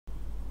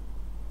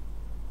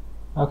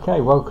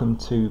Okay, welcome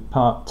to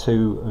part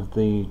 2 of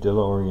the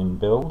DeLorean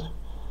build.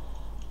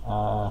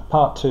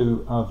 Part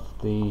 2 of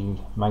the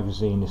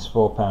magazine is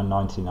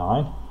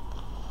 £4.99.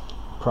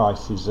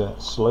 Price is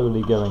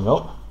slowly going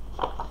up.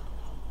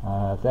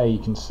 There you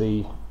can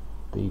see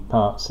the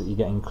parts that you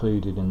get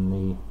included in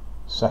the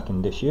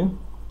second issue.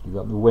 You've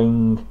got the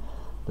wing,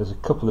 there's a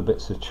couple of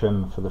bits of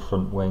trim for the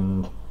front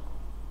wing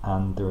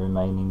and the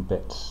remaining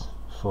bits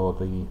for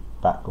the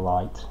back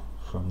light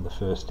from the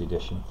first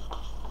edition.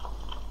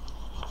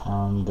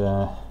 And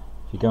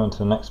if you go on to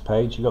the next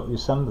page, you've got the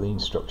assembly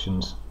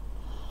instructions,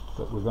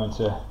 but we're going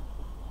to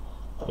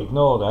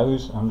ignore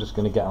those. I'm just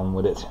going to get on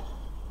with it.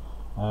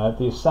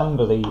 The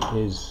assembly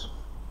is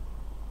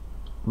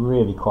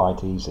really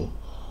quite easy.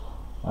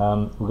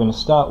 We're going to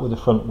start with the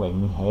front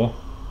wing here,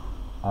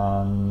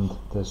 and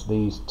there's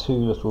these two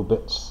little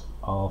bits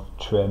of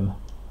trim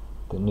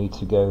that need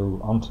to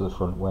go onto the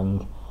front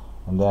wing,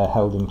 and they're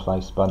held in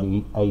place by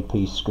the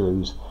AP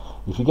screws.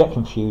 If you get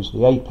confused,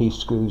 the AP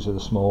screws are the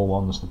small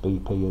ones, the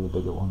BP are the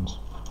bigger ones.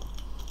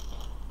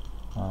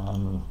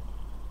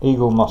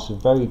 Eaglemoss are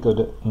very good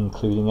at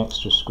including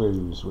extra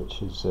screws,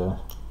 which is a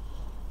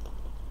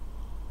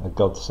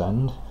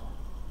godsend.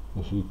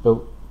 If you've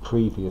built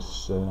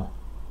previous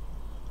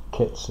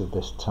kits of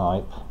this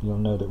type, you'll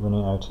know that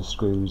running out of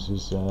screws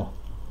is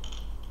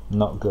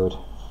not good.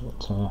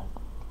 But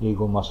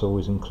Eaglemoss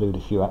always include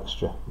a few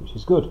extra, which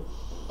is good.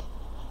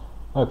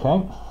 Okay,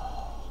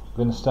 we're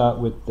going to start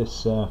with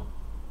this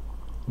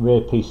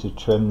rear piece of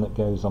trim that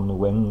goes on the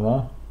wing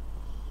there.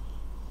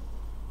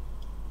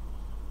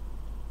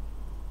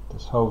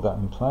 Just hold that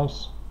in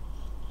place.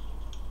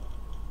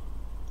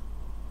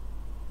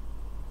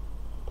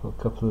 Put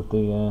a couple of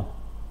the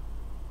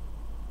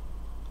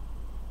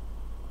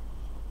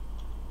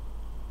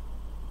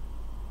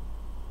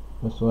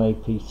little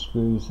AP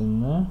screws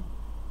in there.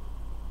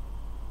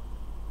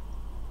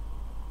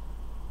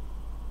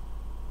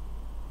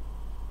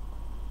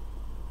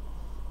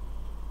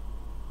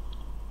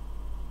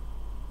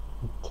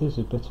 It is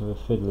a bit of a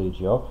fiddly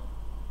job,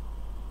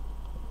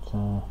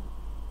 but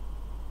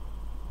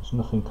there's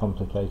nothing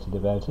complicated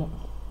about it.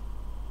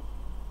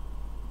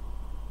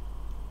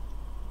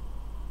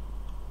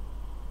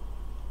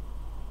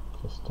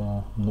 Just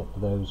nip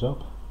those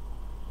up.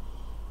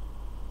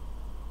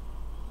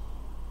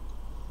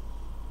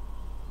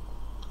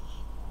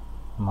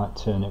 I might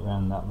turn it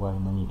around that way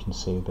and then you can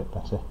see a bit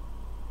better.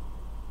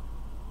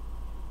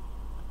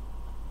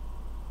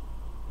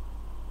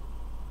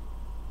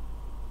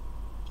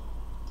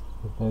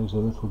 Give those a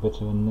little bit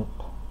of a nip.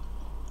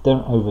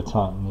 Don't over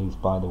tighten these,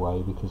 by the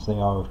way, because they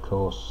are of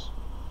course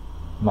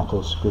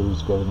metal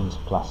screws going into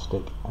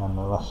plastic, and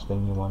the last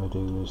thing you want to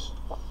do is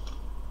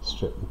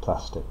strip the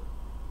plastic.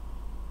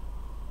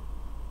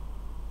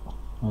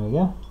 There we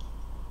go.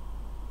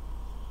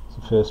 It's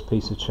the first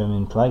piece of trim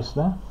in place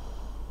there.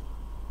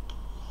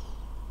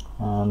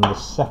 And the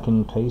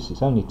second piece,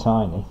 it's only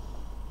tiny.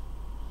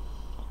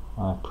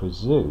 I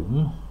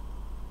presume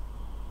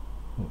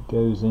it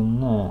goes in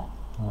there,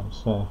 like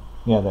so.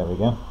 Yeah, there we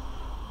go.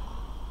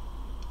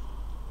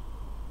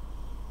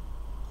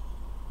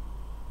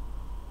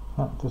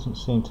 That doesn't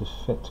seem to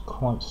fit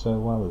quite so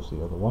well as the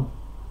other one.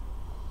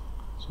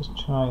 Let's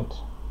just try it.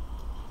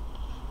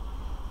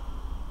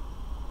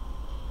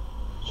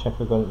 Check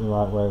I got it the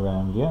right way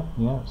around. Yeah,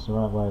 it's the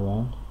right way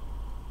around.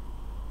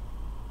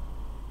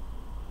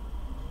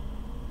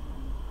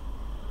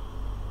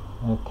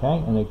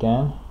 Okay, and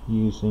again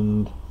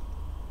using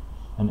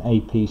an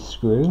AP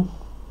screw,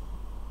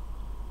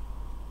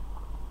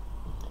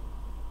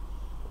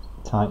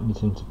 tighten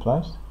it into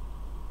place.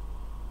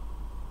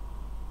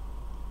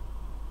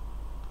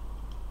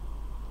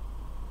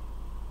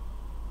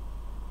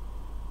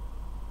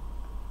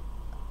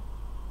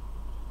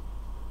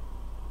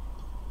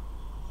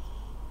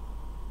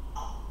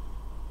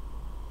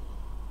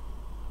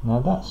 Now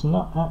that's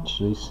not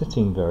actually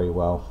sitting very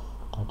well.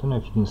 I don't know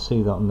if you can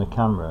see that on the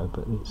camera,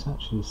 but it's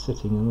actually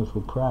sitting a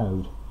little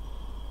proud.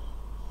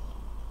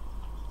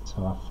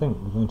 So I think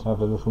we're going to have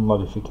a little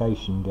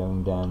modification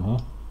going down here.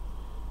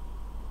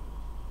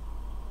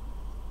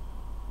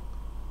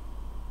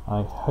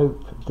 I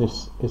hope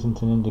this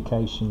isn't an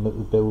indication that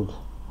the build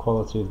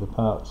quality of the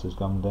parts has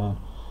gone down.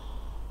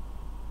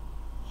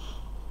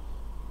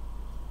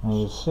 Now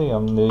you'll see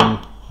on the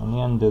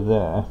end of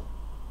there,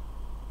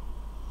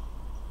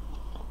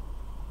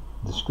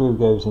 the screw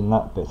goes in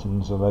that bit,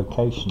 and there's a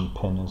location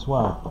pin as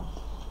well,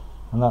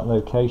 and that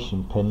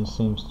location pin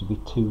seems to be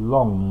too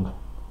long.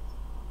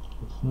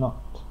 It's not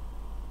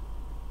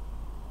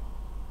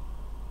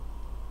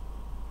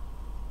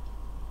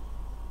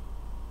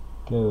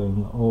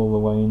going all the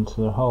way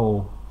into the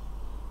hole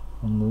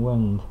in the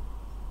wing.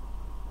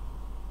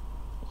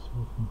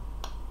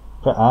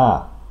 So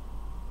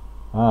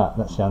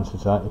that's the answer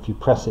to that. If you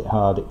press it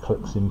hard, it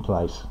clicks in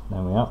place.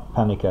 There we are.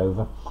 Panic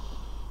over.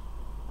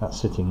 That's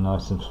sitting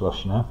nice and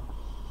flush now.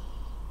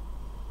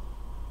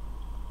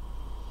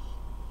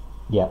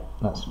 Yeah,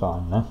 that's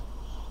fine now.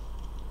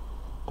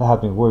 That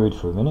had me worried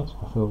for a minute.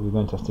 I thought we were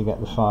going to have to get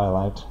the file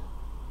out.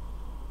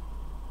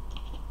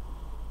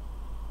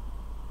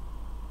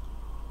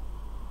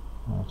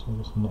 So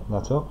just knit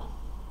that up.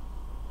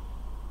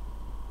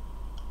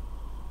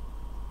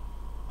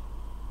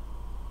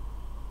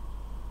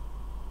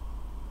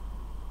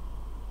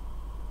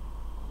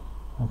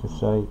 Like I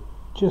say,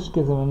 just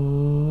give them a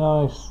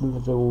nice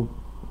little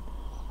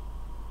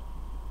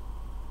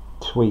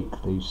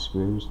tweak, these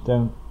screws.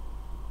 Don't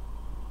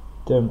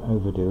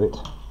overdo it.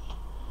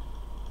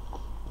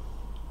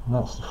 And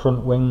that's the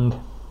front wing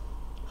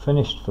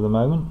finished for the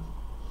moment.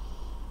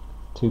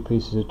 2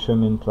 pieces of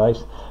trim in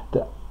place.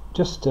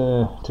 Just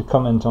to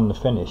comment on the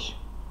finish,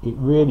 it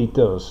really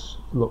does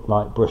look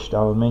like brushed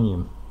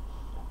aluminium.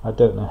 I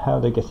don't know how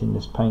they're getting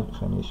this paint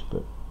finish,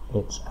 but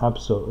it's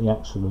absolutely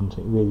excellent.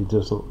 It really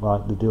does look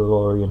like the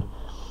DeLorean.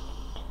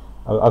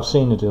 I've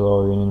seen a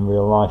DeLorean in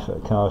real life at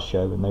a car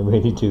show, and they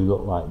really do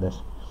look like this.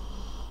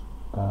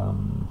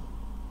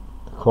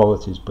 The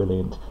quality is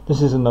brilliant.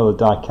 This is another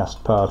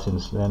die-cast part,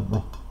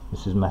 incidentally.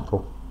 This is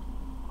metal.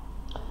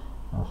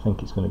 I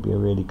think it's going to be a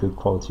really good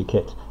quality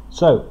kit.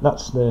 So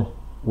that's the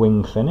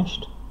wing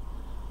finished.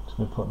 Just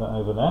going to put that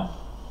over there.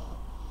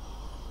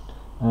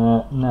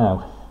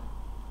 Now,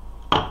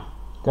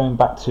 going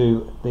back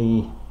to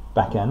the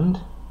back end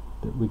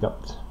that we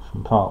got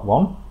from part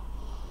 1,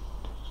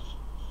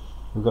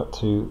 we've got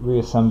to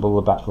reassemble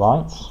the back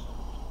lights,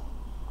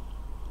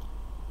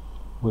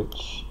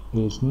 which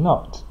is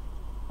not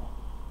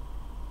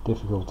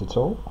difficult at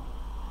all.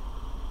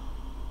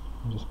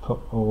 Just put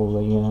all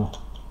the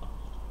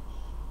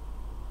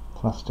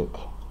plastic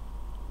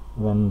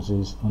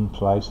lenses in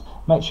place.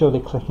 Make sure they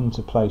click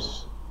into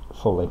place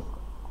fully.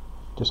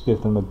 Just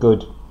give them a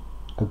good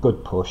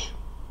push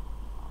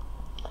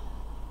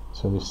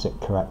so they sit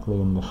correctly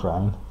in the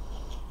frame.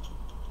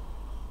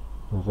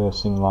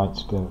 Reversing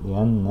lights go at the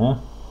end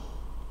there.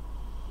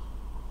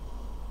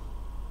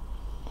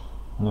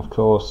 And of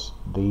course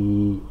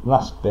the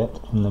last bit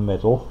in the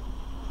middle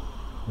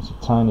is a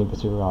tiny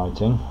bit of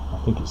writing. I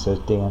think it says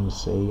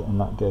DMC, and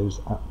that goes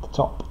at the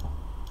top.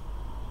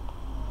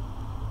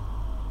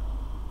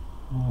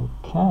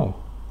 Okay,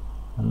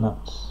 and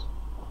that's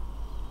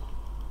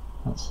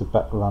the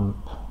back lamp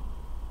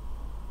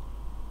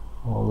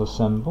all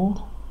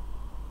assembled.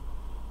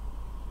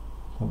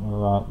 I think we're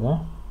right there.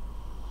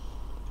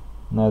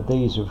 Now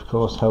these are of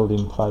course held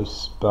in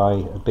place by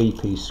a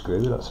BP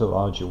screw. That's a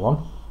larger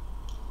one,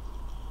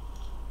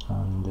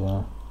 and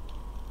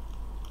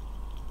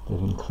they've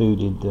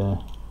included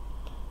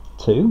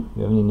 2.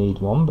 You only need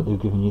 1, but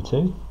they've given you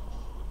 2.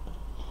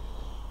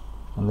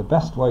 And the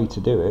best way to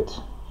do it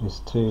is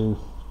to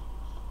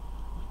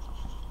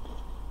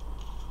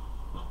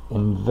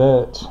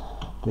invert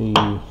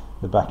the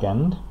back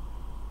end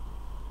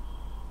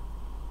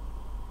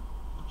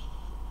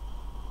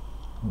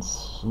and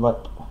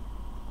slip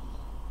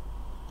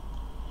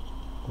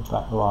the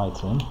back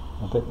light in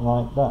a bit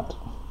like that.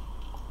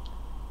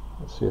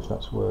 Let's see if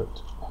that's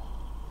worked.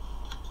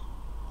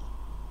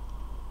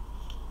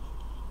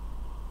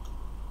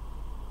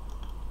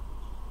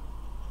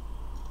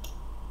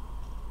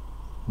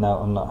 No,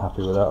 I'm not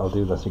happy with that. I'll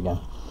do that again.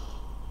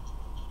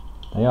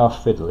 They are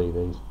fiddly,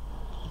 these.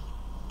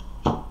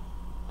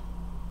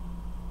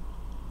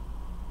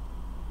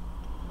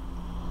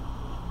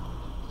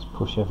 Just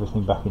push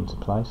everything back into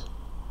place.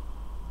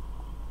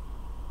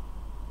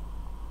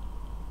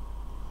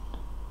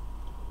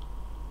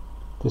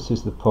 This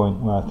is the point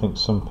where I think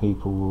some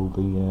people will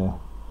be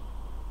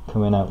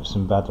coming out with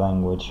some bad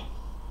language.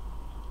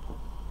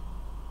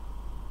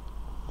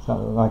 Does that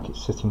look like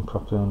it's sitting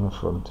properly in the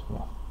front?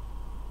 Yeah.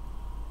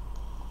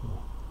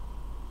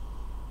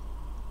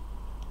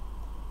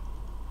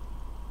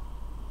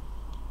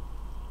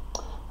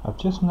 I've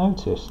just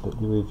noticed that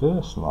the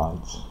reverse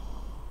lights,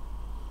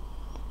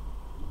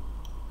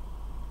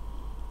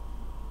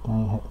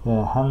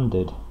 they're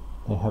handed.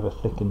 They have a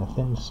thick and a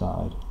thin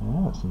side.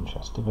 Oh, that's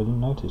interesting. I didn't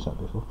notice that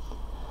before.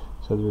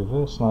 So the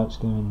reverse lights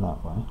go in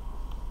that way.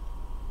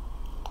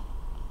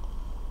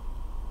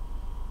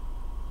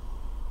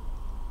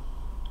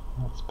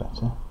 That's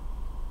better.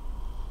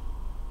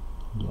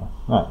 Yeah.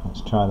 Right,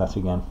 let's try that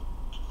again.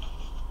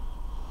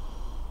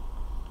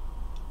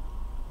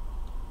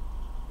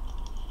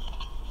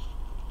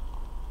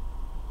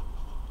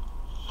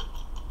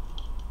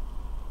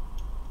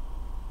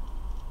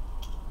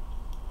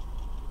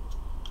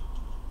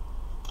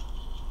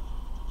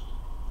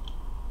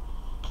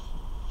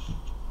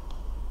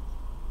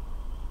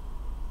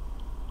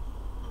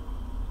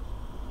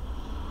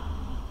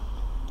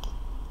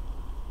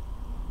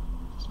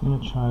 I'm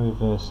going to try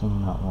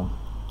reversing that one.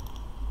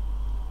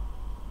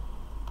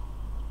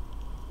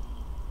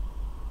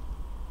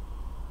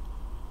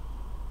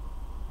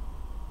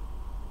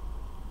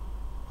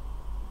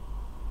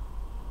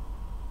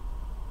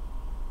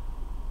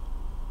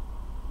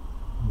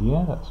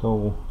 Yeah, that's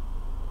all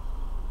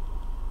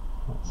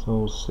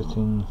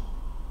sitting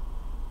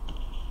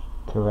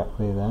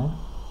correctly there.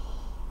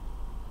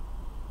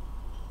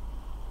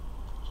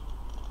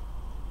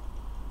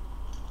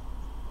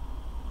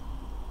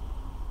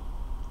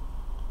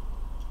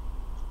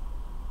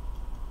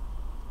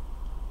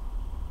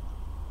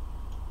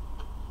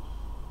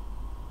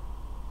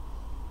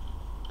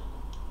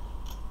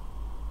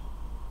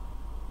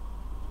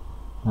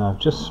 Now I've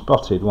just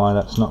spotted why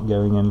that's not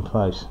going in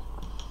place.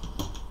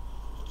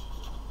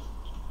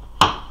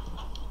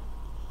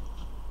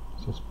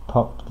 Just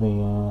pop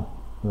the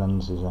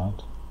lenses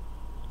out.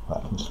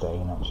 That can stay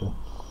in actually.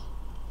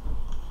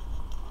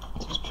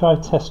 Just try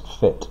test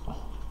fit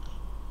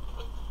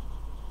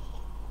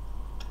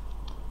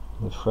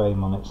the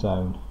frame on its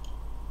own.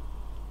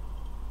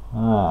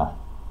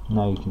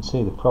 Now you can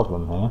see the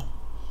problem here.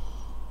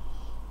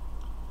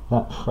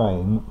 That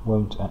frame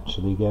won't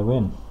actually go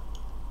in,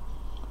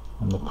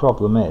 and the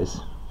problem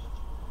is,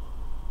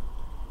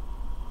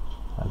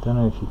 I don't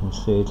know if you can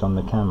see it on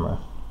the camera,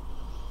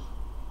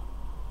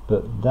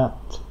 but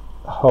that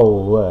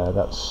hole there,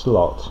 that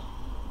slot,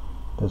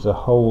 there's a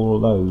whole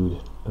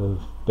load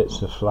of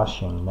bits of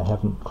flashing. They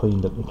haven't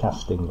cleaned up the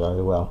casting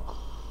very well.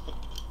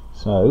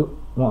 So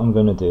what I'm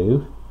going to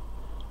do,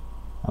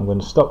 I'm going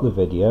to stop the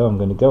video, I'm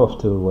going to go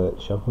off to the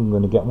workshop, I'm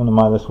going to get one of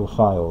my little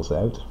files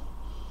out,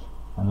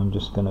 and I'm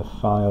just going to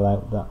file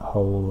out that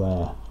hole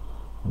there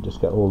and just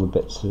get all the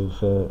bits of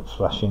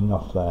flashing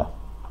off there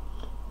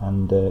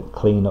and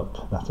clean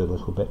up that a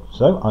little bit.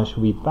 So I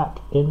shall be back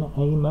in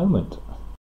a moment.